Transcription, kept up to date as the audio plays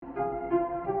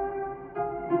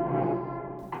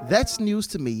That's News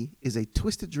to Me is a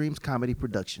Twisted Dreams comedy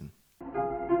production.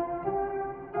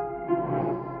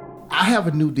 I have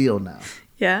a new deal now.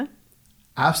 Yeah?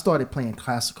 I've started playing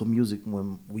classical music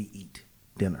when we eat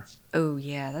dinner. Oh,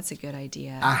 yeah, that's a good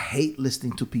idea. I hate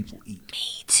listening to people eat.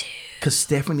 Me too. Because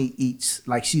Stephanie eats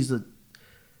like she's a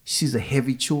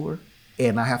heavy chewer,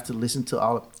 and I have to listen to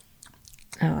all of that.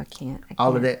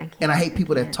 And I hate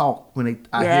people that talk when they.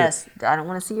 I don't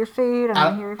want to see your food.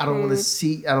 I don't want to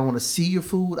see. I don't want to see your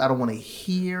food. I don't want to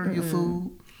hear your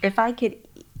food. I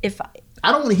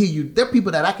don't want to hear you. There are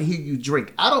people that I can hear you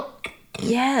drink. I don't.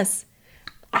 Yes.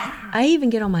 I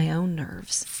even get on my own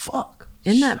nerves. Fuck.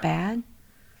 Isn't that bad?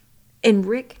 And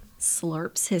Rick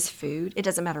slurps his food. It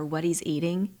doesn't matter what he's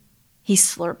eating. He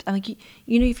slurps. I'm like,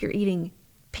 you know, if you're eating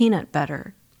peanut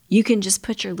butter, you can just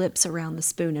put your lips around the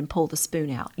spoon and pull the spoon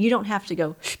out. You don't have to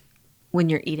go when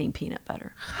you're eating peanut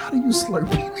butter. How do you slurp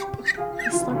peanut butter? He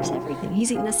slurps everything.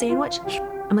 He's eating a sandwich.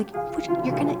 I'm like,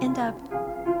 you're going to end up.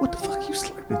 What the fuck are you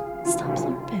slurping? Stop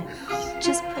slurping.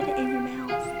 Just put it in your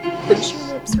mouth. Push your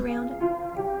lips around it.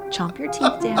 Chomp your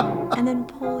teeth down and then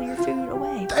pull your food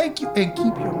away. Thank you. And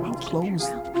keep your mouth closed.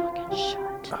 Keep your mouth fucking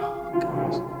shut. Oh,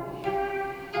 gosh.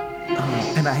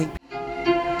 And I hate.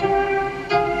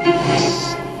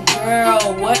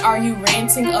 Girl, what are you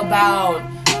ranting about?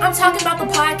 I'm talking about the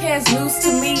podcast News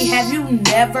to Me. Have you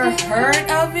never heard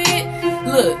of it?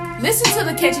 Look, listen to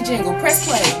the catchy jingle. Press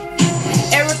play.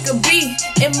 Erica B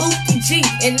and Mookie G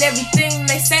and everything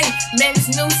they say, man, it's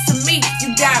news to me.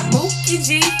 You got Mookie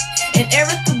G and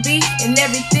Erica B and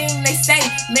everything they say,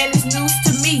 man, it's news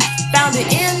to me. Found it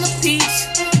in the peach.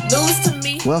 News to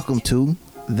me. Welcome to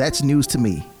That's News to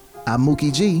Me. I'm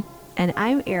Mookie G. And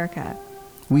I'm Erica.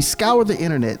 We scour the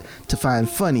internet to find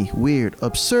funny, weird,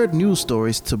 absurd news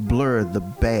stories to blur the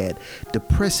bad,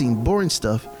 depressing, boring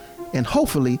stuff and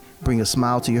hopefully bring a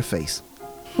smile to your face.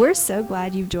 We're so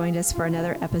glad you've joined us for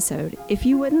another episode. If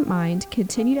you wouldn't mind,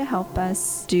 continue to help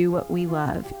us do what we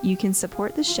love. You can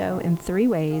support the show in 3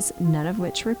 ways, none of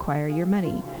which require your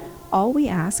money. All we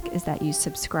ask is that you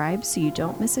subscribe so you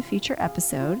don't miss a future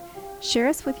episode, share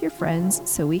us with your friends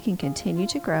so we can continue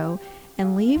to grow,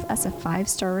 and leave us a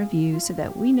 5-star review so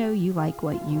that we know you like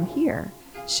what you hear.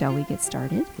 Shall we get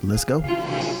started? Let's go.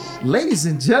 Ladies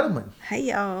and gentlemen. Hey,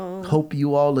 y'all. Hope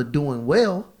you all are doing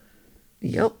well.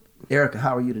 Yep. Erica,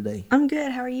 how are you today? I'm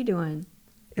good. How are you doing?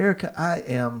 Erica, I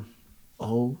am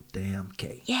damn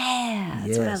K. Yeah,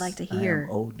 that's what I like to hear.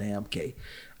 I am damn K.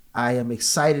 I am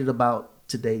excited about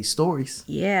today's stories.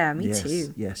 Yeah, me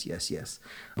too. Yes.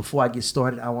 Before I get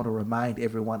started, I want to remind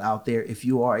everyone out there, if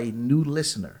you are a new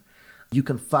listener, you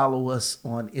can follow us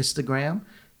on Instagram.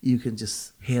 You can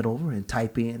just head over and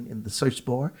type in the search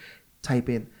bar, type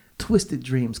in Twisted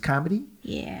Dreams Comedy.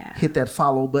 Yeah. Hit that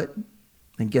follow button.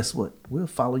 And guess what? We'll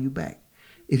follow you back.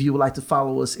 If you would like to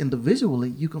follow us individually,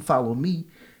 you can follow me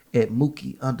at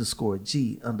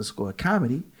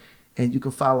Mookie_G_comedy. And you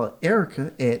can follow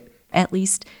Erica at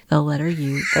least the letter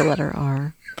U, the letter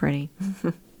R. Pretty.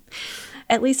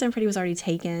 At least I'm Pretty was already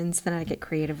taken, so then I get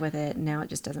creative with it. Now it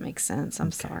just doesn't make sense.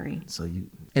 I'm sorry.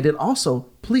 And then also,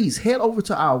 please head over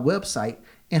to our website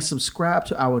and subscribe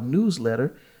to our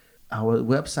newsletter. Our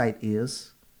website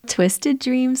is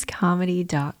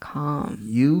twisteddreamscomedy.com.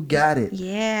 You got it.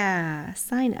 Yeah.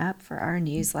 Sign up for our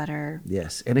newsletter.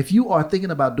 Yes. And if you are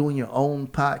thinking about doing your own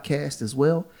podcast as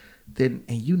well, and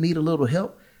you need a little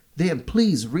help, then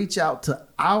please reach out to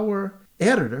our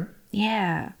editor,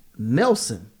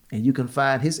 Nelson. And you can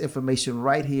find his information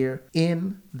right here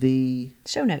in the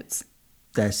show notes.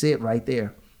 That's it right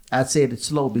there. I said it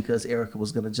slow because Erica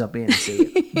was going to jump in and say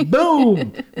it.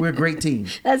 Boom! We're a great team.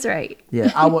 That's right.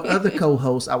 Yeah. Our other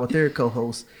co-host, our third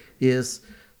co-host, is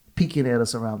peeking at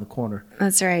us around the corner.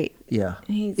 That's right. Yeah.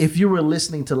 If you were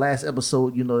listening to last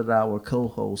episode, you know that our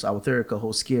co-host, our third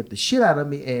co-host, scared the shit out of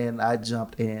me, and I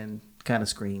jumped and kind of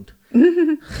screamed.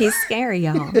 He's scary,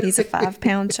 y'all. He's a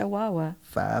 5-pound chihuahua.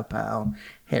 5-pound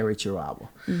hairy chihuahua.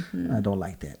 Mm-hmm. I don't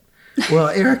like that. Well,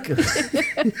 Erica,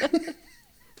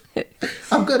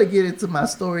 I'm going to get into my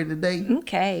story today.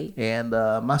 Okay. And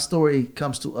my story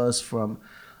comes to us from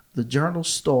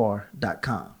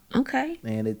thejournalstar.com. Okay.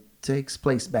 And it takes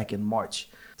place back in March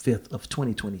 5th of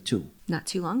 2022. Not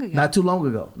too long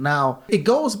ago. Now, it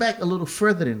goes back a little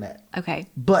further than that. Okay.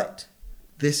 But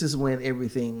this is when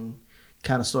everything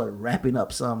kind of started wrapping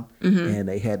up some, and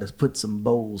they had to put some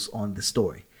bows on the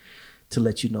story to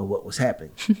let you know what was happening.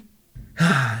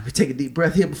 Let me take a deep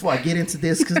breath here before I get into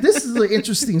this, because this is an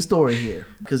interesting story here,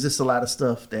 because there's a lot of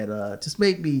stuff that just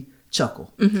made me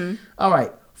chuckle. Mm-hmm. All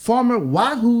right. Former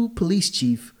Wahoo Police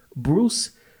Chief Bruce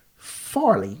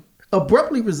Farley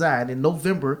abruptly resigned in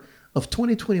November of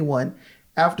 2021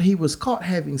 after he was caught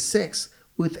having sex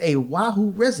with a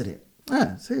Wahoo resident.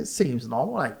 It seems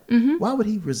normal. Like, why would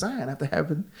he resign after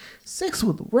having sex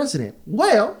with a resident?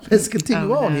 Well, let's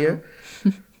continue on here.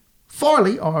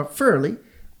 Farley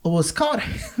was caught.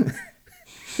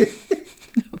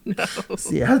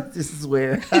 See, this is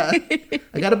where I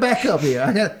got to back up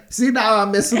here. See, now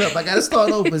I'm messing up. I got to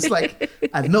start over. It's like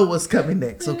I know what's coming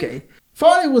next. Okay.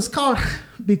 Farley was caught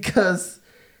because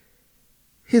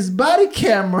his body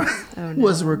camera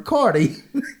was recording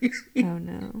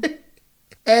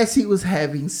as he was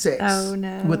having sex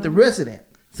with the resident.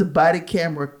 The body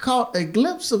camera caught a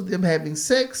glimpse of them having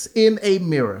sex in a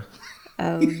mirror.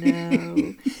 Oh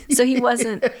no! So he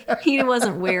wasn't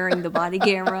wearing the body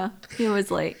camera. He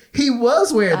was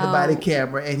wearing the body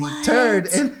camera, and he turned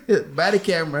and the body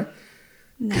camera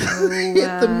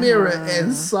hit the mirror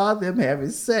and saw them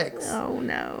having sex. Oh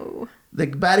no! The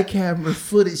body camera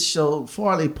footage showed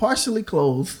Farley partially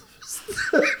clothed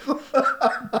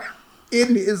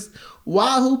in his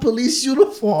Wahoo police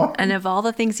uniform. And of all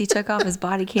the things he took off, his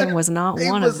body cam was not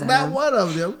one of them. It was not one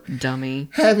of them. Dummy.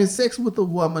 Having sex with a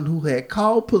woman who had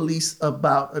called police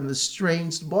about an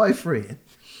estranged boyfriend.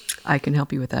 I can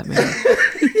help you with that, man.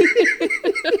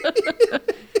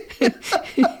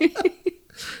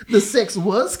 The sex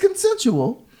was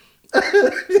consensual.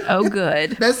 Oh,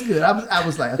 good. That's good. I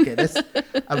was like, okay,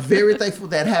 I'm very thankful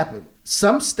that happened.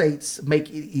 Some states make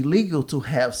it illegal to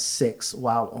have sex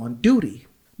while on duty.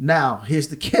 Now, here's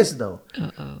the catch, though.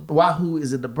 Wahoo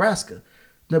is in Nebraska.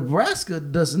 Nebraska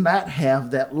does not have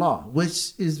that law,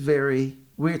 which is very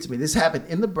weird to me. This happened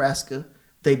in Nebraska.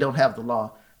 They don't have the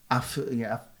law. I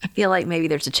feel like maybe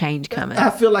there's a change coming. I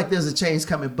feel like there's a change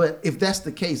coming. But if that's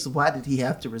the case, why did he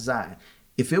have to resign?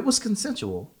 If it was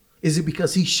consensual, is it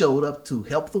because he showed up to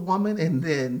help the woman and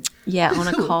then... Yeah, on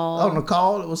a call. On a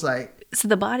call, it was like... So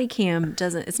the body cam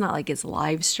it's not like it's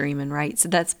live streaming, right? So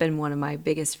that's been one of my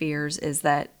biggest fears is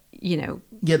that, Yeah,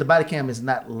 the body cam is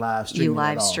not live streaming you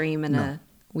live at all. stream in a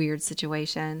weird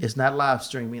situation. It's not live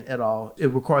streaming at all. It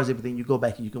requires everything. You go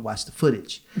back and you can watch the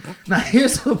footage. Now,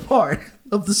 here's the part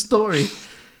of the story.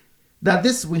 Now,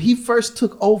 when he first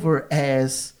took over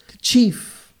as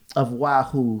chief of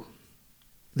Wahoo,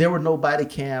 there were no body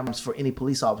cams for any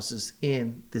police officers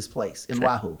in this place, in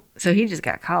Wahoo. So he just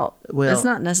got caught. Well, that's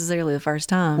not necessarily the first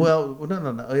time. Well,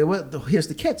 no. Well, here's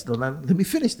the catch, though. Now, let me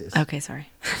finish this. Okay, sorry.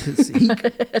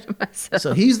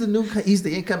 So he's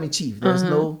the incoming chief. There's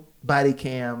no body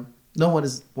cam. No one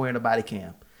is wearing a body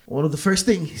cam. One of the first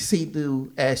things he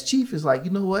do as chief is like,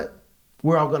 you know what?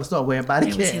 We're all going to start wearing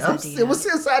body cams. It was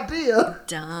his idea.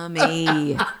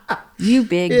 Dummy. You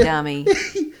big dummy.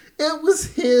 It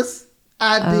was his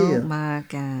idea. Oh my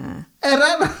God.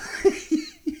 And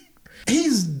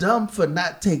he's dumb for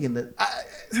not taking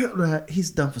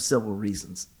he's dumb for several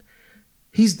reasons.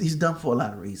 He's dumb for a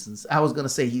lot of reasons. I was going to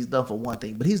say he's dumb for one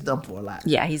thing, but he's dumb for a lot.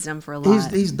 Yeah, he's dumb for a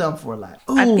lot. He's dumb for a lot.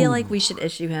 Ooh. I feel like we should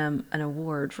issue him an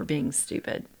award for being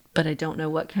stupid, but I don't know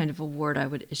what kind of award I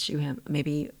would issue him.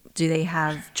 Maybe, do they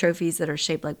have trophies that are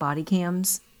shaped like body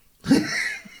cams?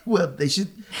 Well, they should.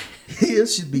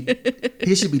 His should be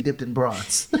dipped in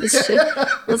bronze.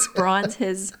 Let's bronze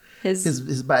his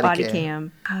body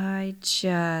cam. I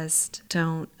just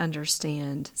don't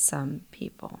understand some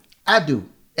people. I do.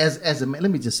 As a man,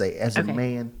 let me just say, as a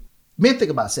man, men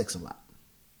think about sex a lot.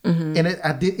 Mm-hmm. And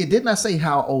it did not say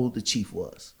how old the chief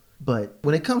was. But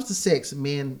when it comes to sex,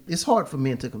 men, it's hard for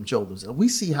men to control themselves. We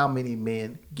see how many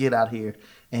men get out here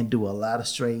and do a lot of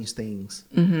strange things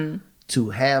to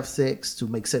have sex, to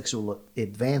make sexual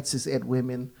advances at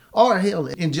women, or hell,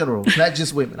 in general, not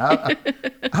just women. I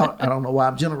don't know why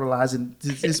I'm generalizing.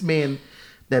 It's men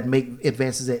that make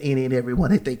advances at any and every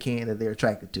one that they can that they're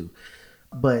attracted to.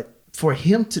 But for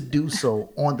him to do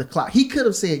so on the clock, he could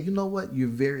have said, you know what, you're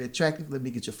very attractive. Let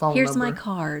me get your phone number. Here's my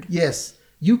card. Yes.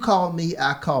 You call me,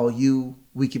 I call you.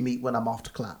 We can meet when I'm off the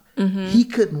clock. Mm-hmm. He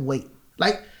couldn't wait.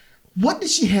 Like, what did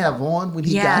she have on when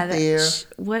he got there?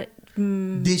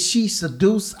 Did she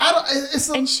seduce?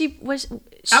 And she was.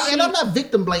 And I'm not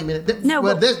victim blaming it. No,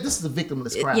 well, this is a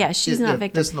victimless crime. Yeah, she's not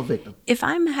victim. There's no victim. If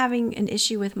I'm having an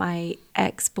issue with my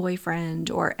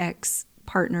ex-boyfriend or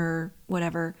ex-partner,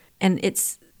 whatever, and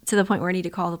it's to the point where I need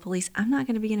to call the police, I'm not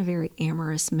going to be in a very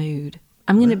amorous mood.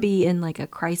 I'm going to be in like a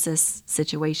crisis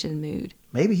situation mood.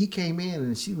 Maybe he came in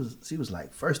and she was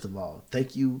like, first of all,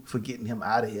 thank you for getting him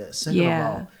out of here. Second of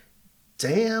all,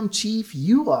 damn, Chief,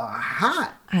 you are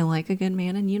hot. I like a good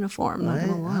man in uniform, not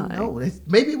gonna lie. I know.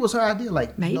 Maybe it was her idea.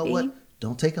 Like, you know what?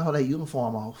 Don't take all that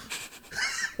uniform off.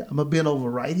 I'm going to bend over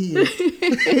right here.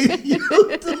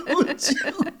 You do what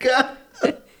you got.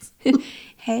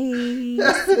 Hey,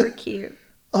 super cute.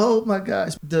 Oh my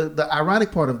gosh. The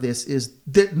ironic part of this is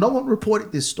that no one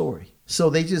reported this story. So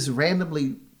they just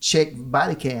randomly checked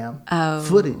body cam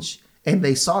footage and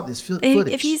they saw this footage.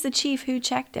 If he's the chief, who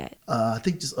checked it? I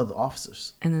think just other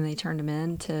officers. And then they turned him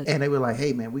in to. And they were like,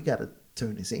 hey, man, we got to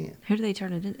turn this in. Who do they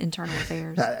turn it in? Internal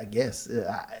Affairs. I guess.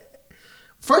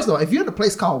 First of all, if you're in a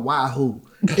place called Wahoo,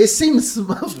 it seems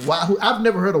Wahoo. I've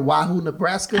never heard of Wahoo,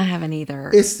 Nebraska. I haven't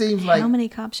either. It seems like how many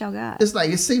cops y'all got?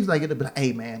 It seems like it'd be like,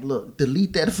 hey man, look,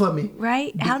 delete that for me.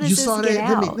 Right? How does you this saw get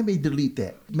that? out? Let me delete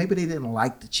that. Maybe they didn't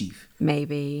like the chief.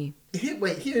 Maybe. Here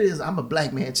it is. I'm a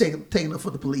black man taking up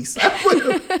for the police. I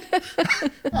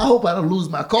hope I don't lose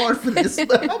my card for this.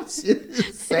 But I'm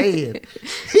just saying,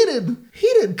 he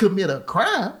didn't commit a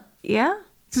crime. Yeah.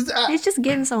 He's just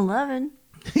getting some loving.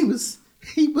 He was.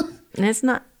 And it's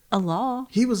not a law.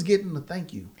 He was getting a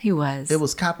thank you. He was. It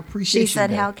was cop appreciation. She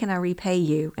said, day. how can I repay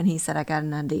you? And he said, I got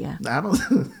an idea. I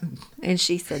don't. And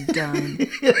she said, done.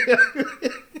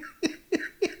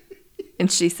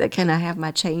 And she said, can I have my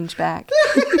change back?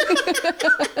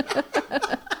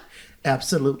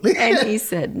 Absolutely. And he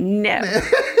said, no.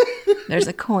 There's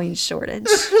a coin shortage.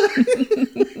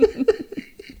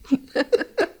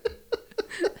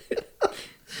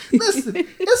 Listen,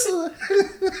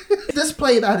 this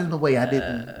played out in a way I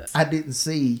didn't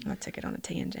see. I took it on a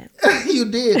tangent. You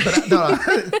did,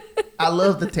 but I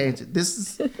love the tangent.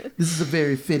 This is a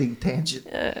very fitting tangent.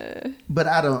 But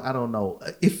I don't know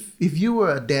if you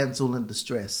were a damsel in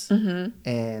distress,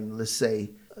 and let's say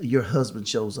your husband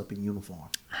shows up in uniform,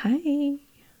 Hi.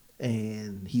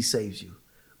 and he saves you.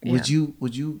 Yeah.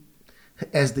 Would you,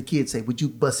 as the kids say, would you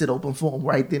bust it open for him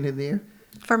right then and there?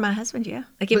 For my husband, yeah.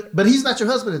 Like But he's not your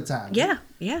husband at the time. yeah.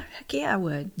 Heck yeah, I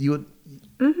would. You would.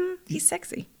 He's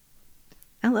sexy.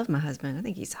 I love my husband. I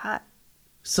think he's hot.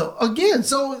 So again,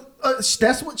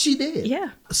 that's what she did. Yeah.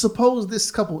 Suppose this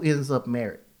couple ends up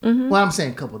married. Well, I'm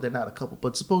saying couple. They're not a couple,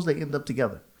 but suppose they end up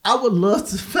together. I would love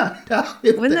to find out.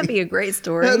 Wouldn't that be a great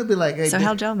story? That would be like, hey, so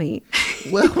how'd y'all meet?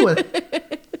 Well,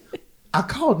 I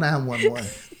called 911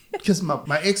 because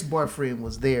my ex-boyfriend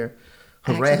was there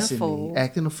harassing me,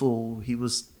 acting a fool. He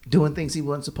was doing things he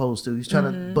wasn't supposed to. He was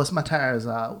trying to bust my tires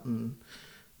out and,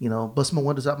 bust my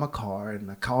windows out my car. And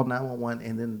I called 911,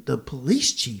 and then the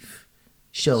police chief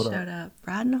showed up.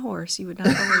 Riding a horse, you would not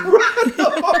believe.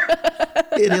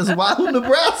 It is Wahoo,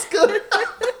 Nebraska.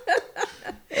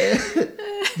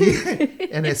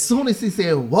 And as soon as he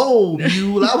said, whoa,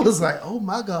 mule, I was like, oh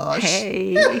my gosh.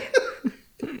 Hey.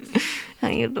 How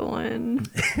you doing?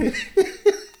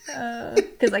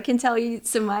 Because I can tell you,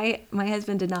 so my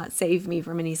husband did not save me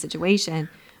from any situation,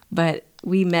 but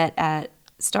we met at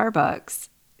Starbucks,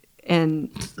 and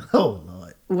oh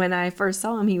Lord, when I first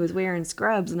saw him, he was wearing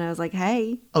scrubs, and I was like,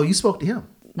 hey. Oh, you spoke to him?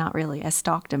 Not really. I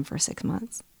stalked him for 6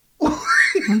 months.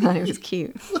 I thought he was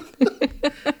cute.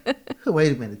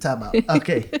 Wait a minute, time out.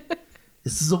 Okay.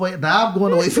 This is now I'm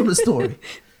going away from the story.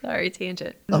 Sorry,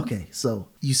 tangent. Okay, so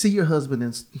you see your husband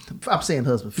I'm saying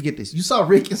husband, forget this. You saw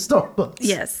Rick in Starbucks.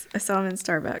 Yes, I saw him in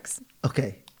Starbucks.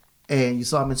 Okay. And you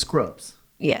saw him in scrubs.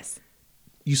 Yes.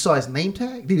 You saw his name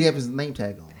tag? Did he have his name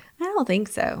tag on? I don't think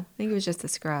so. I think it was just the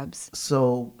scrubs.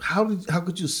 So how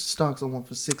could you stalk someone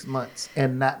for 6 months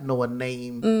and not know a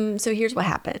name? So here's what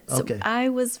happened. Okay. So I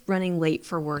was running late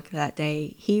for work that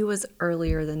day. He was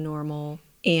earlier than normal,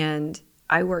 and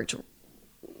I worked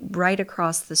right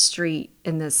across the street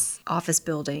in this office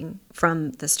building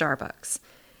from the Starbucks.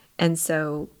 And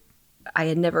so I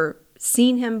had never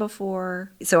seen him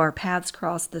before. So our paths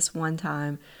crossed this one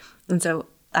time. And so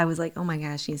I was like, oh my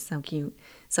gosh, he's so cute.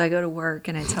 So I go to work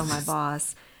and I tell my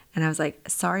boss, and I was like,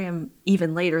 sorry, I'm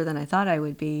even later than I thought I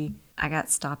would be. I got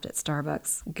stopped at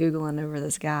Starbucks Googling over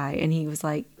this guy. And he was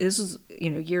like, this was,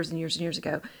 years and years and years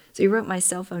ago. So he wrote my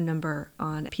cell phone number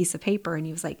on a piece of paper, and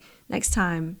he was like, next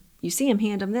time you see him,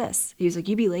 hand him this. He was like,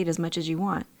 you be late as much as you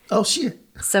want. Oh, shit.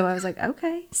 So I was like,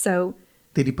 okay. So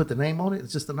did he put the name on it?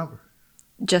 It's just a number.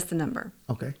 Just the number.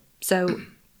 Okay. So,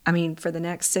 for the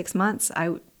next 6 months,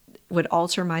 I would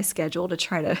alter my schedule to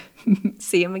try to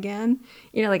see him again.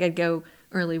 Like I'd go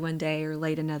early one day or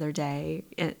late another day.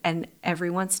 And every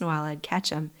once in a while I'd catch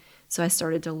him. So I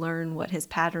started to learn what his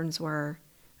patterns were.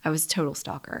 I was a total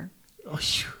stalker. Oh,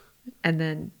 shoot. And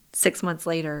then 6 months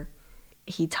later,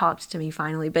 he talked to me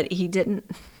finally, but he didn't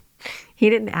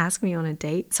ask me on a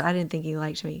date. So I didn't think he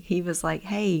liked me. He was like,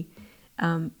 hey,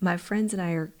 my friends and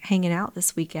I are hanging out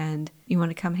this weekend. You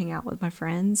want to come hang out with my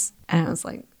friends? And I was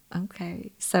like,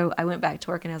 okay. So I went back to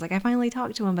work and I was like, I finally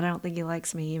talked to him, but I don't think he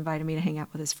likes me. He invited me to hang out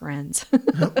with his friends.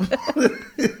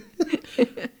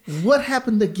 What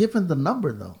happened to giving the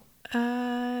number though?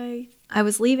 I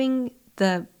was leaving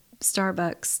the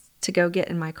Starbucks to go get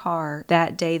in my car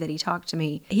that day that he talked to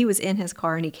me. He was in his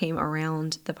car and he came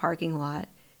around the parking lot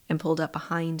and pulled up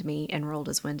behind me and rolled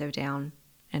his window down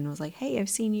and was like, "Hey, I've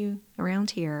seen you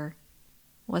around here.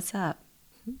 What's up?"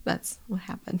 That's what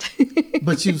happened.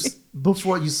 But you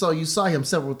saw him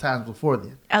several times before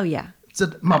then. Oh, yeah.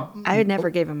 So I had never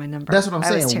gave him my number. That's what I'm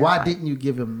saying. Why didn't you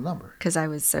give him the number? Because I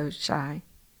was so shy.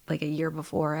 Like a year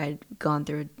before, I'd gone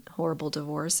through a horrible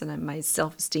divorce and my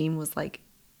self-esteem was like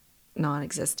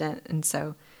non-existent. And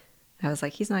so I was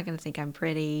like, he's not going to think I'm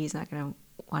pretty. He's not going to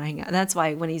want to hang out. And that's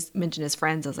why when he mentioned his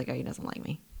friends, I was like, oh, he doesn't like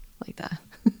me like that.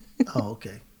 Oh,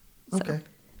 okay. Okay. So,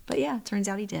 but yeah, turns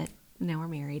out he did. Now we're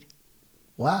married.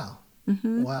 Wow.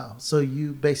 Mm-hmm. Wow. So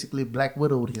you basically Black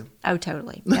Widowed him. Oh,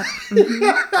 totally. Yep.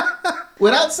 Mm-hmm.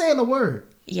 Without saying a word.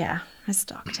 Yeah, I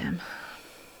stalked him.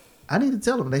 I need to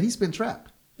tell him that he's been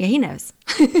trapped. Yeah, he knows.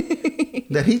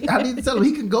 I need to tell him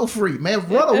he can go free. Man,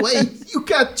 run away. You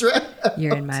got trapped.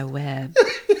 You're in my web.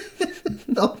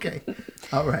 Okay.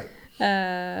 All right.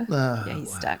 Yeah,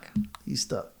 he's stuck. He's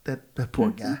stuck. That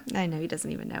poor guy. I know, he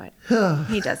doesn't even know it.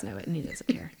 He does know it and he doesn't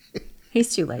care.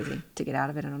 He's too lazy to get out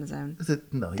of it on his own.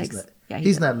 No, he's not. Yeah,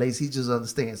 he's not lazy. He just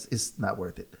understands it's not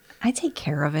worth it. I take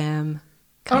care of him.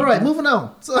 All right, moving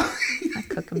on. So I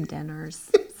cook him dinners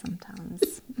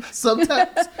sometimes. Sometimes.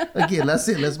 Again, let's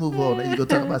move on. Then you go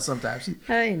talk about sometimes.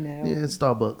 I know. Yeah,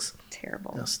 Starbucks.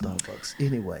 Terrible. Yeah, Starbucks.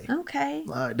 Anyway. Okay.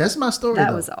 All right, that's my story. That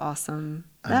though. was awesome.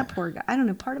 That poor guy. I don't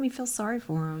know. Part of me feels sorry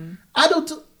for him. I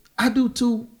do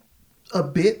too, a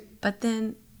bit. But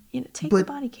then, take the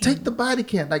body cam. Take the body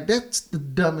cam. Like, that's the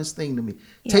dumbest thing to me.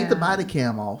 Take the body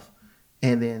cam off,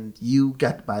 and then you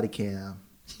got the body cam.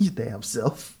 You damn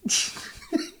self.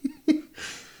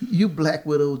 You Black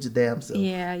Widowed your damn self.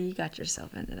 Yeah, you got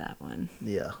yourself into that one.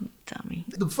 Yeah. Dummy.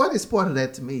 The funniest part of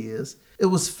that to me is it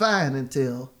was fine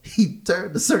until he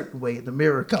turned a certain way and the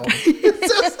mirror caught him.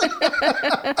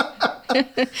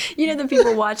 The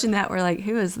people watching that were like,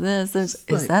 who is this?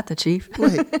 Is that the chief?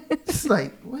 It's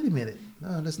like, wait a minute.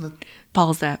 No, that's not.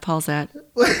 Pause that.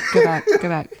 Go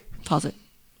back. Pause it.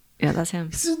 Yeah, that's him.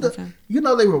 That's him.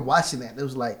 They were watching that. It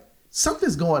was like,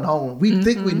 something's going on. We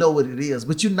think we know what it is,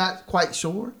 but you're not quite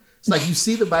sure. It's like you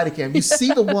see the body cam, you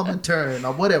see the woman turn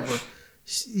or whatever.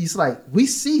 He's like, we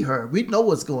see her. We know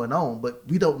what's going on, but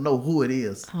we don't know who it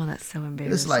is. Oh, that's so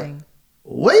embarrassing. It's like,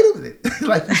 wait a minute.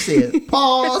 Like you said,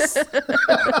 pause.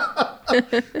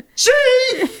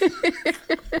 Chief!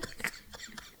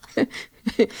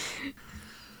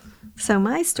 So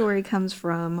my story comes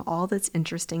from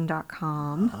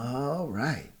allthat'sinteresting.com. All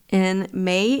right. In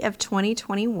May of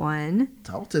 2021,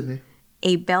 talk to me.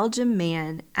 A Belgian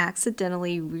man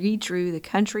accidentally redrew the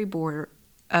country border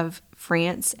of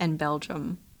France and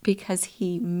Belgium because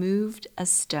he moved a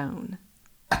stone.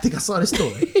 I think I saw this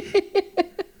story.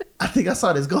 I think I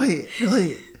saw this. Go ahead.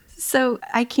 So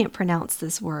I can't pronounce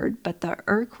this word, but the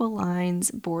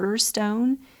Erquelines border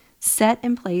stone set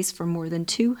in place for more than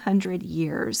 200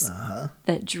 years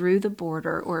that drew the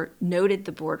border or noted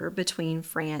the border between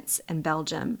France and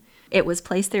Belgium. It was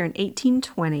placed there in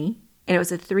 1820, and it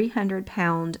was a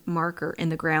 300-pound marker in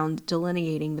the ground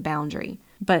delineating the boundary.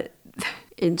 But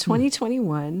in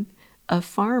 2021, a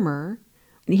farmer,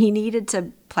 he needed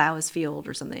to plow his field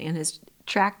or something, and his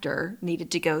tractor needed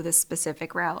to go this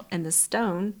specific route, and the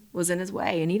stone was in his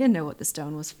way, and he didn't know what the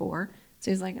stone was for.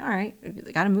 So he's like, all right,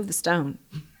 I got to move the stone.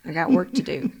 I got work to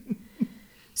do.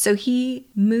 So he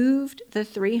moved the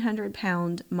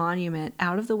 300-pound monument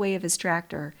out of the way of his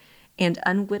tractor and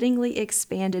unwittingly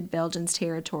expanded Belgium's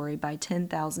territory by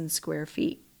 10,000 square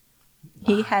feet.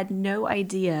 Wow. He had no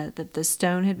idea that the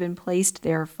stone had been placed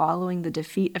there following the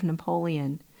defeat of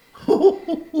Napoleon,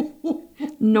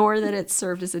 nor that it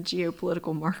served as a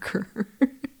geopolitical marker.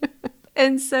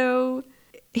 And so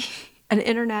an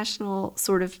international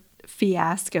sort of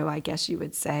fiasco, I guess you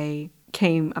would say,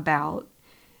 came about,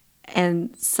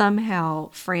 and somehow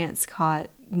France caught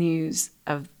news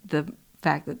of the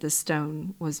fact that the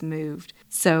stone was moved.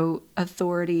 So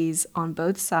authorities on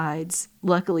both sides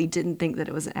luckily didn't think that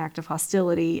it was an act of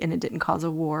hostility and it didn't cause a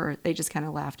war. They just kind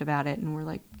of laughed about it and were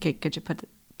like, okay, could you put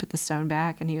the stone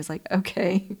back? And he was like,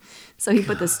 okay. So he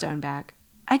put the stone back.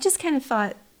 I just kind of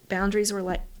thought boundaries were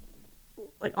like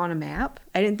on a map.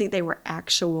 I didn't think they were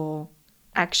actually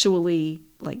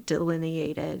like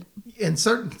delineated. In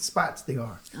certain spots they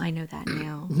are. I know that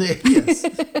now. Yes.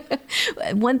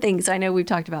 One thing, so I know we've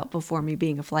talked about before me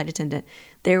being a flight attendant,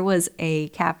 there was a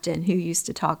captain who used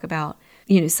to talk about,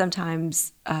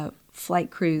 sometimes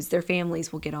flight crews, their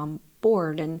families will get on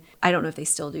board, and I don't know if they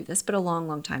still do this, but a long,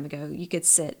 long time ago, you could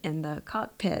sit in the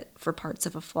cockpit for parts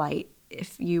of a flight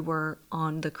if you were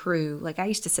on the crew. Like I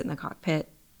used to sit in the cockpit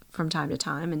from time to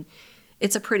time, and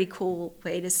it's a pretty cool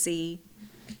way to see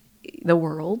the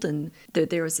world. And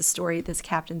there was a story, this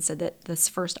captain said that this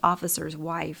first officer's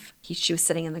wife, she was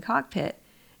sitting in the cockpit,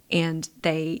 and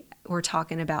they were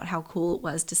talking about how cool it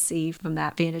was to see from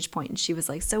that vantage point. And she was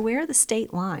like, so where are the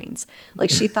state lines? Like,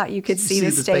 she thought you could see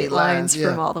the state lines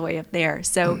from all the way up there.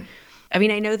 So, I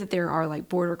mean, I know that there are like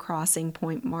border crossing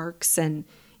point marks and,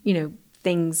 you know,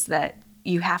 things that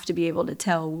you have to be able to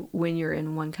tell when you're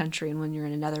in one country and when you're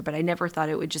in another. But I never thought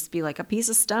it would just be like a piece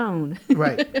of stone.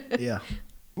 Right. Yeah.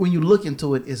 When you look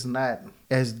into it, it's not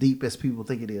as deep as people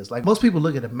think it is. Like, most people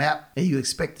look at a map and you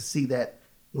expect to see that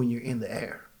when you're in the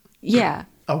air. Yeah.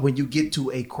 Or when you get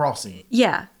to a crossing.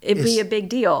 Yeah. It'd be a big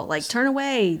deal. Like, turn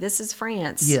away. This is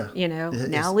France. Yeah. You know,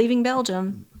 now leaving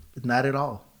Belgium. Not at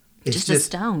all. It's Just a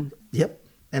stone. Yep.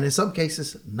 And in some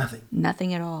cases, nothing.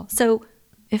 Nothing at all. So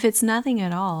if it's nothing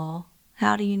at all,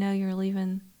 how do you know you're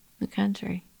leaving the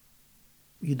country?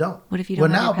 You don't. What if you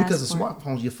don't have your because of passport?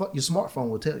 smartphones, your smartphone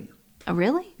will tell you. Oh,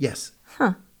 really? Yes.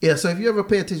 Huh. Yeah, so if you ever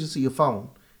pay attention to your phone,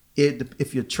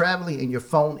 if you're traveling and your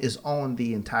phone is on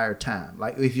the entire time,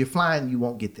 like if you're flying, you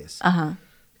won't get this. Uh-huh.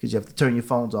 Because you have to turn your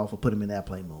phones off or put them in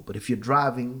airplane mode. But if you're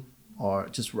driving or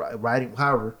just riding,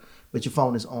 however, but your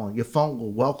phone is on, your phone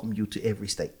will welcome you to every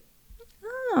state.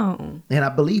 Oh. And I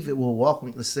believe it will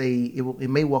welcome, let's say, it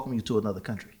may welcome you to another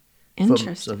country.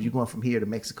 Interesting. So if you're going from here to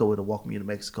Mexico, it'll welcome you to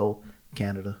Mexico,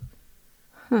 Canada.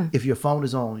 If your phone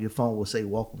is on, your phone will say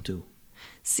welcome to.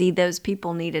 See, those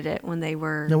people needed it when they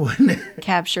were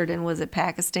captured in, was it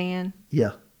Pakistan?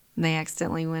 Yeah. And they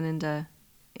accidentally went into,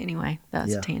 anyway,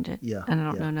 that's a tangent. Yeah. And I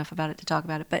don't know enough about it to talk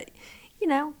about it. But, you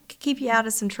know, could keep you out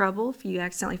of some trouble if you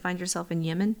accidentally find yourself in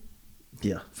Yemen.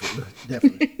 Yeah,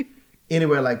 definitely.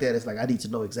 Anywhere like that, it's like, I need to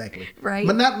know exactly. Right.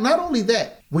 But not only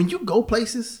that, when you go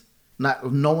places,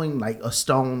 not knowing like a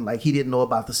stone, like he didn't know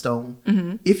about the stone.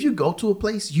 Mm-hmm. If you go to a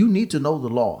place, you need to know the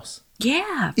laws.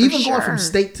 Yeah, Even going from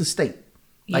state to state.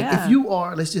 Like Yeah. if you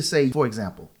are, let's just say, for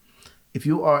example, if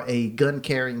you are a gun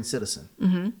carrying citizen.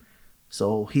 Mm-hmm.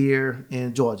 So here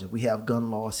in Georgia, we have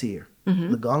gun laws here.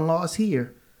 Mm-hmm. The gun laws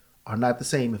here are not the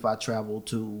same if I travel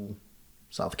to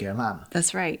South Carolina.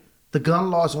 That's right. The gun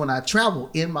laws when I travel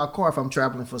in my car, if I'm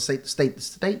traveling from state to state to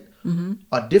state,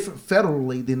 are different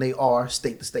federally than they are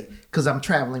state to state because I'm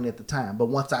traveling at the time. But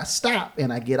once I stop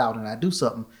and I get out and I do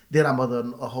something, then I'm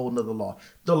under a whole nother law.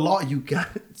 The law you got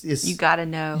to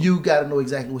know. You got to know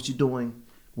exactly what you're doing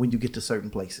when you get to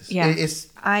certain places. Yeah,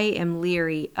 I am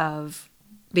leery of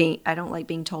I don't like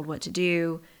being told what to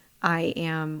do. I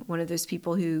am one of those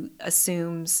people who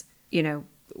assumes, you know,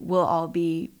 we'll all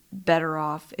be better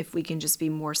off if we can just be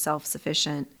more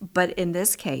self-sufficient. But in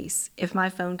this case, if my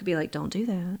phone could be like, don't do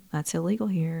that, that's illegal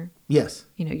here. Yes.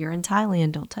 You know, you're in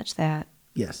Thailand, don't touch that.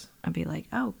 Yes. I'd be like,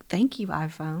 oh, thank you,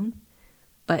 iPhone.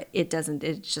 But it doesn't,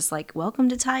 it's just like, welcome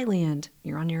to Thailand.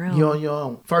 You're on your own. You're on your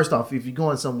own. First off, if you're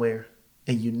going somewhere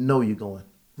and you know you're going,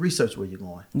 research where you're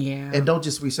going. Yeah. And don't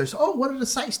just research, oh, what are the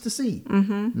sites to see?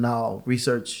 Mm-hmm. No,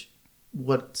 research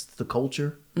what's the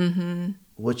culture,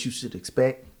 what you should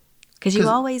expect. Because you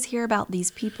always hear about these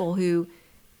people who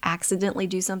accidentally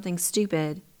do something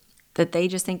stupid that they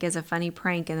just think is a funny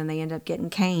prank, and then they end up getting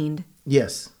caned.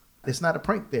 Yes. It's not a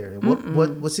prank there.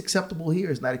 What's acceptable here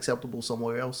is not acceptable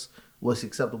somewhere else. What's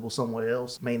acceptable somewhere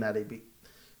else may not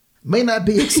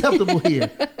be acceptable here.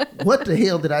 What the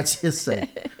hell did I just say?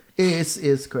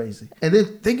 It's crazy. And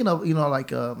then thinking of, you know,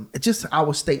 like just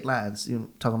our state lines, you know,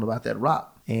 talking about that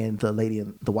rock and the lady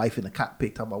and the wife in the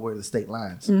cockpit talking about where are the state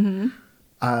lines. Mm-hmm.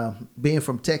 Being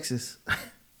from Texas,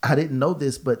 I didn't know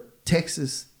this, but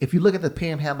Texas, if you look at the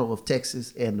panhandle of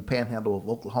Texas and the panhandle of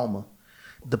Oklahoma,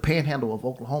 the panhandle of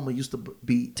Oklahoma used to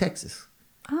be Texas.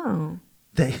 Oh.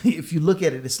 If you look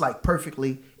at it, it's like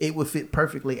perfectly, it would fit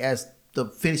perfectly as the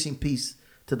finishing piece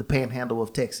to the panhandle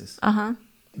of Texas. Uh-huh.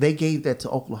 They gave that to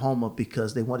Oklahoma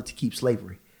because they wanted to keep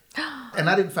slavery. And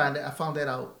I didn't find that. I found that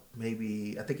out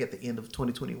maybe, I think at the end of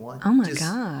 2021. Oh my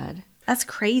God. That's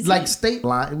crazy. Like state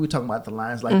line, we're talking about the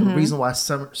lines. Like the reason why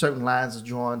certain lines are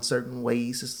drawn certain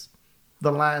ways is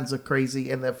the lines are crazy,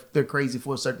 and they're crazy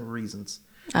for certain reasons.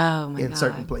 Oh my God. In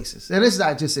certain places, and it's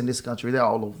not just in this country; they're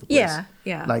all over the place. Yeah,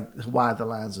 yeah. Like why the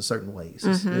lines are certain ways.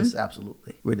 It's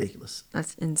absolutely ridiculous.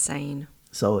 That's insane.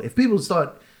 So if people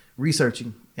start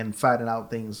researching and finding out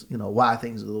things, you know, why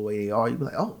things are the way they are, you'd be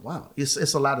like, oh wow,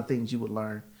 it's a lot of things you would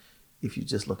learn if you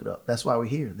just look it up. That's why we're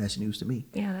here. That's news to me.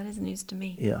 Yeah, that is news to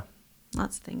me. Yeah.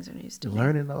 Lots of things are news to me.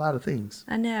 Learning a lot of things.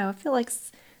 I know. I feel like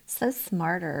so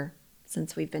smarter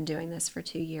since we've been doing this for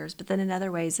 2 years, but then in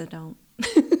other ways I don't.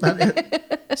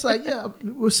 It's like, yeah,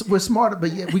 we're smarter,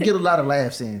 but yeah, we get a lot of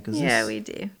laughs in. Yeah, we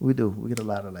do. We do. We get a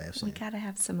lot of laughs in. We got to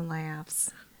have some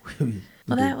laughs.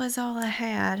 Well, that was all I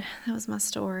had. That was my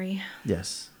story.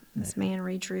 Yes. This man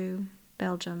redrew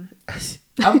Belgium.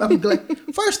 I'm glad.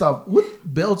 First off, would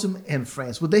Belgium and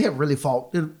France, would they have really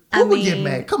fought? Who would get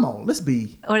mad? Come on, let's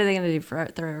be. What are they going to do?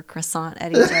 Throw a croissant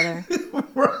at each other?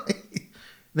 Right.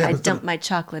 I dumped my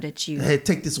chocolate at you. Hey,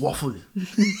 take this waffle.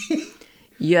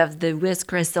 You have the worst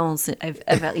croissants I've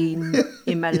ever eaten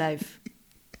in my life.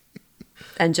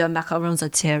 And your macarons are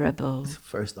terrible.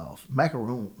 First off,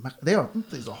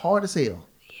 these are hard as hell.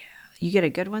 You get a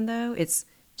good one, though. It's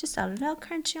just a little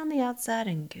crunchy on the outside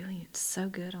and gooey. It's so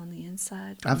good on the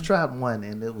inside. I've tried one,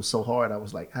 and it was so hard. I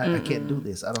was like, I can't do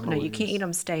this. I don't know. No, you can't eat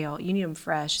them stale. You need them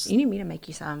fresh. You need me to make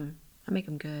you some. I make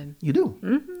them good. You do?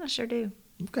 Mm-hmm, I sure do.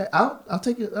 Okay, I'll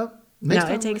take it up. Next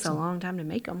time it takes a long time to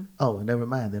make them. Oh, never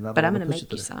mind. Then But I'm going to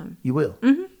make you some. You will?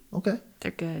 Mm-hmm. Okay.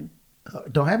 They're good.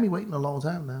 Don't have me waiting a long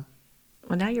time now.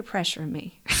 Well, now you're pressuring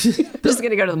me. I'm just going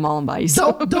to go to the mall and buy you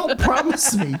some. Don't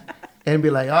promise me and be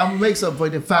like, I'm going to make something for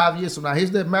you in 5 years from now.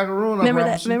 Here's that macaron.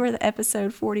 Remember the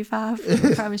episode 45?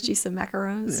 I promised you some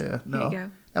macarons. Yeah, no. There you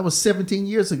go. That was 17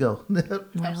 years ago. Well,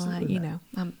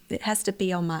 it has to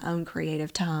be on my own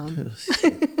creative time.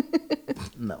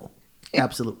 No,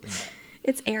 absolutely not.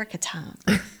 It's Erica time.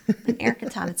 In Erica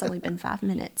time, it's only been 5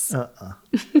 minutes. No.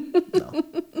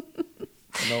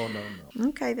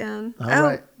 Okay, then. All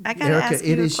right. I got to Erica, ask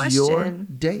you it a is question. your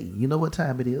day. You know what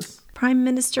time it is? Prime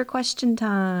Minister question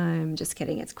time. Just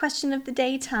kidding. It's question of the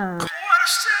day time.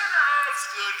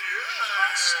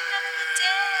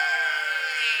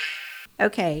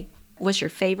 Okay. What's your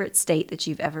favorite state that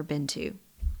you've ever been to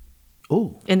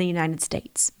Oh, in the United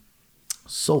States?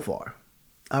 so far.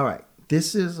 All right.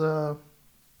 This is, I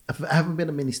haven't been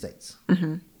to many states.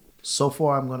 Mm-hmm. So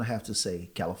far, I'm going to have to say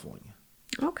California.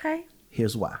 Okay.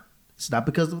 Here's why. It's not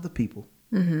because of the people.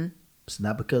 Mm-hmm. It's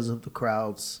not because of the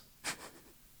crowds.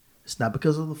 It's not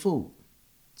because of the food.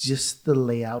 Just the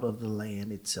layout of the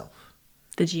land itself.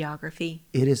 The geography.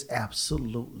 It is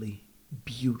absolutely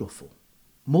beautiful.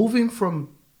 Moving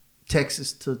from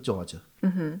Texas to Georgia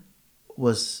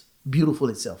was beautiful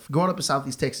itself. Growing up in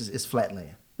Southeast Texas, it's flat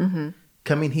land. Mm-hmm.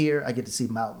 Coming here, I get to see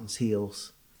mountains,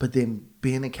 hills. But then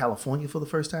being in California for the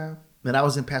first time, and I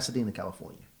was in Pasadena,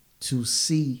 California, to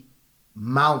see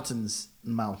mountains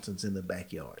in the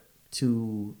backyard,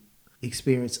 to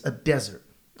experience a desert,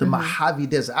 the Mojave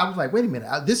Desert. I was like, wait a minute,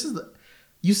 I've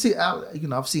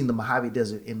seen the Mojave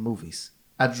Desert in movies.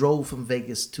 I drove from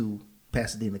Vegas to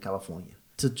Pasadena, California,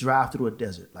 to drive through a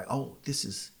desert. Like, oh,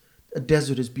 a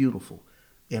desert is beautiful.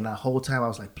 And the whole time I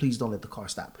was like, please don't let the car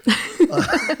stop.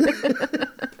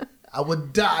 I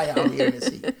would die out here in this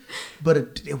heat. But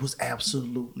it was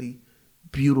absolutely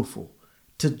beautiful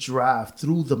to drive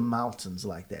through the mountains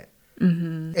like that.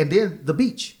 Mm-hmm. And then the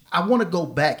beach. I want to go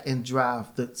back and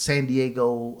drive to San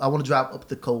Diego. I want to drive up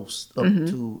the coast, up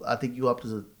to, I think you up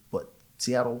to,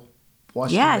 Seattle,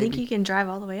 Washington? Yeah, I think you can drive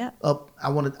all the way up. I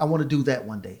want to do that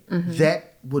one day. Mm-hmm.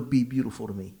 That would be beautiful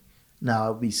to me.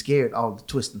 Now, I'd be scared all the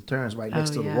twists and turns right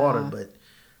next to the water, but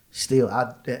still,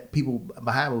 people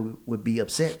behind me would be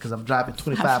upset because I'm driving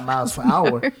 25 miles per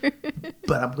hour,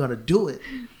 but I'm going to do it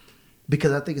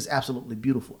because I think it's absolutely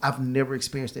beautiful. I've never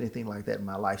experienced anything like that in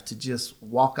my life. To just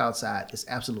walk outside is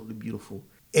absolutely beautiful.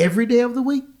 Every day of the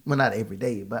week, well, not every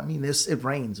day, but I mean, it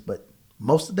rains, but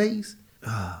most of the days,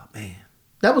 oh, man.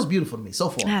 That was beautiful to me so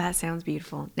far. Ah, that sounds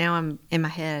beautiful. Now I'm in my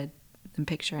head. I'm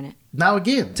picturing it. Now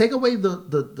again, take away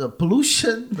the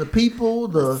pollution, the people,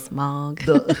 the smog.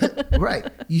 Right.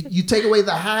 You take away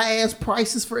the high ass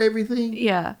prices for everything.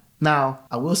 Yeah. Now,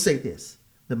 I will say this.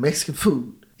 The Mexican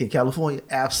food in California,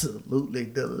 absolutely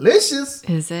delicious.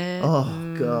 Is it?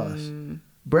 Oh, gosh.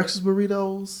 Breakfast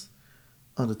burritos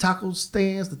on the taco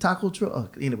stands, the taco truck. Oh,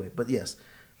 anyway, but yes.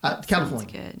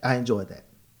 California. Good. I enjoyed that.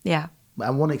 Yeah. I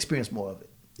want to experience more of it.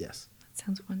 Yes. That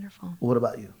sounds wonderful. What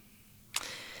about you?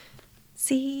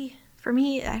 See, for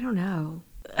me, I don't know.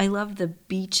 I love the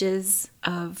beaches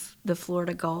of the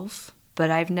Florida Gulf, but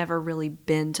I've never really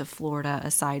been to Florida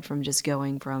aside from just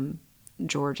going from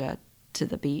Georgia to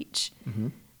the beach. Mm-hmm.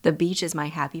 The beach is my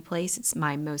happy place. It's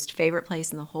my most favorite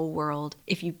place in the whole world.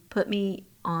 If you put me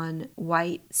on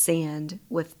white sand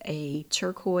with a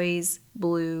turquoise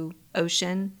blue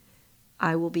ocean,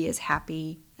 I will be as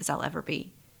happy as I'll ever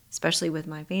be, especially with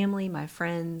my family, my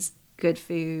friends, good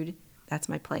food. That's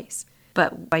my place.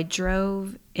 But I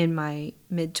drove in my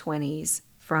mid-20s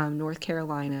from North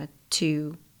Carolina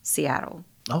to Seattle.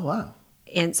 Oh, wow.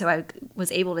 And so I was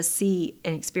able to see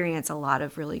and experience a lot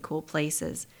of really cool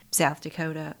places. South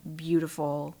Dakota,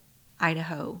 beautiful.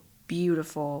 Idaho,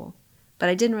 beautiful. But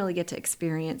I didn't really get to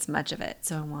experience much of it,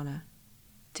 so I want to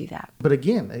do that. But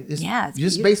again, it's Yeah, it's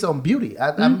just based on beauty.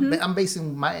 I'm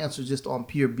basing my answer just on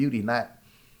pure beauty, not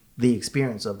the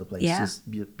experience of the place. Yeah. Just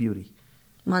beauty.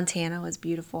 Montana was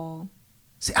beautiful.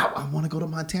 See, I want to go to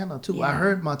Montana too. I Yeah.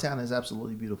 heard Montana is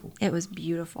absolutely beautiful. It was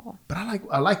beautiful. But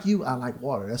I like you. I like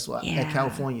water. That's why Yeah.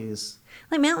 California is.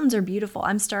 Like mountains are beautiful.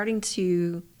 I'm starting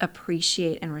to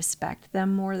appreciate and respect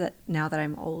them more that now that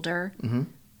I'm older. Mm-hmm.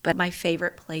 But my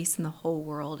favorite place in the whole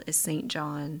world is St.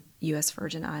 John, U.S.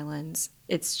 Virgin Islands.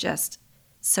 It's just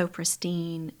so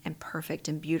pristine and perfect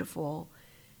and beautiful,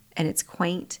 and it's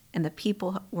quaint, and the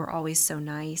people were always so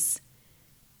nice.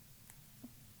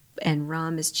 And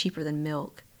rum is cheaper than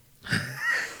milk.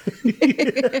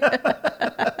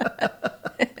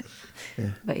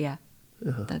 But yeah,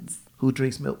 that's. Who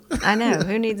drinks milk? I know.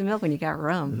 Who needs milk when you got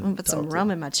rum? I'm gonna put some Talk to rum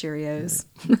in my Cheerios.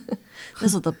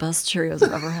 These are the best Cheerios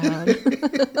I've ever had.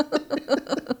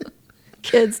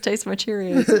 Kids, taste my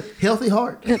Cheerios. Healthy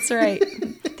heart. That's right.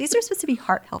 These are supposed to be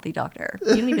heart healthy, doctor.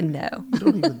 You don't even know. You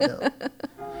don't even know.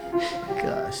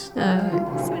 Gosh.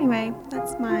 So anyway,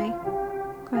 that's my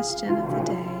question of the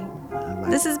day.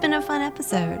 This has been a fun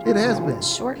episode. It has been.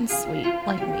 Short and sweet,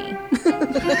 like me.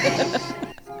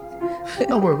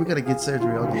 Don't worry, we're gonna get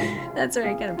surgery on you. That's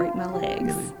right. Gotta break my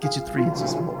legs. Get you 3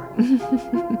 inches more.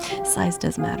 Size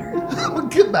does matter.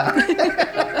 Goodbye.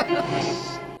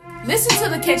 Listen to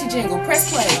the catchy jingle.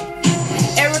 Press play.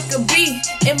 Erica B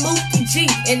and Mookie G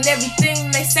and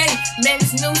everything they say, man,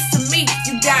 it's news to me.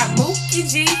 You got Mookie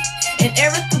G and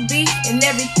Erica B and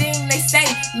everything they say,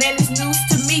 man, it's news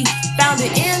to me. Found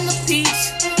it in the peach.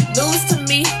 News to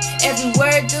me. Every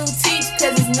word do teach,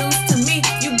 cause it's news to me.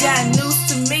 You got news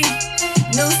to me.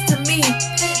 News to me.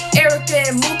 Erica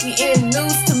and Mookie and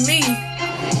news to me.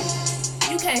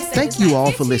 You can't say Thank it's you not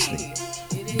all for catchy. listening.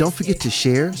 It is Don't forget to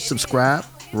share, subscribe,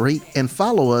 rate, and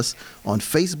follow us on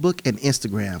Facebook and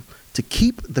Instagram to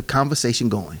keep the conversation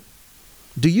going.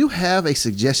 Do you have a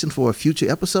suggestion for a future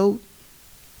episode?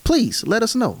 Please let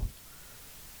us know.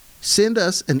 Send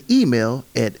us an email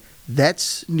at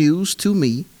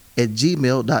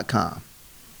thatsnewstome@gmail.com.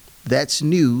 That's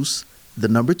news, the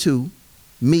number 2,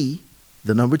 me,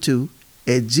 the number 2,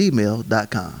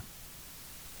 @gmail.com.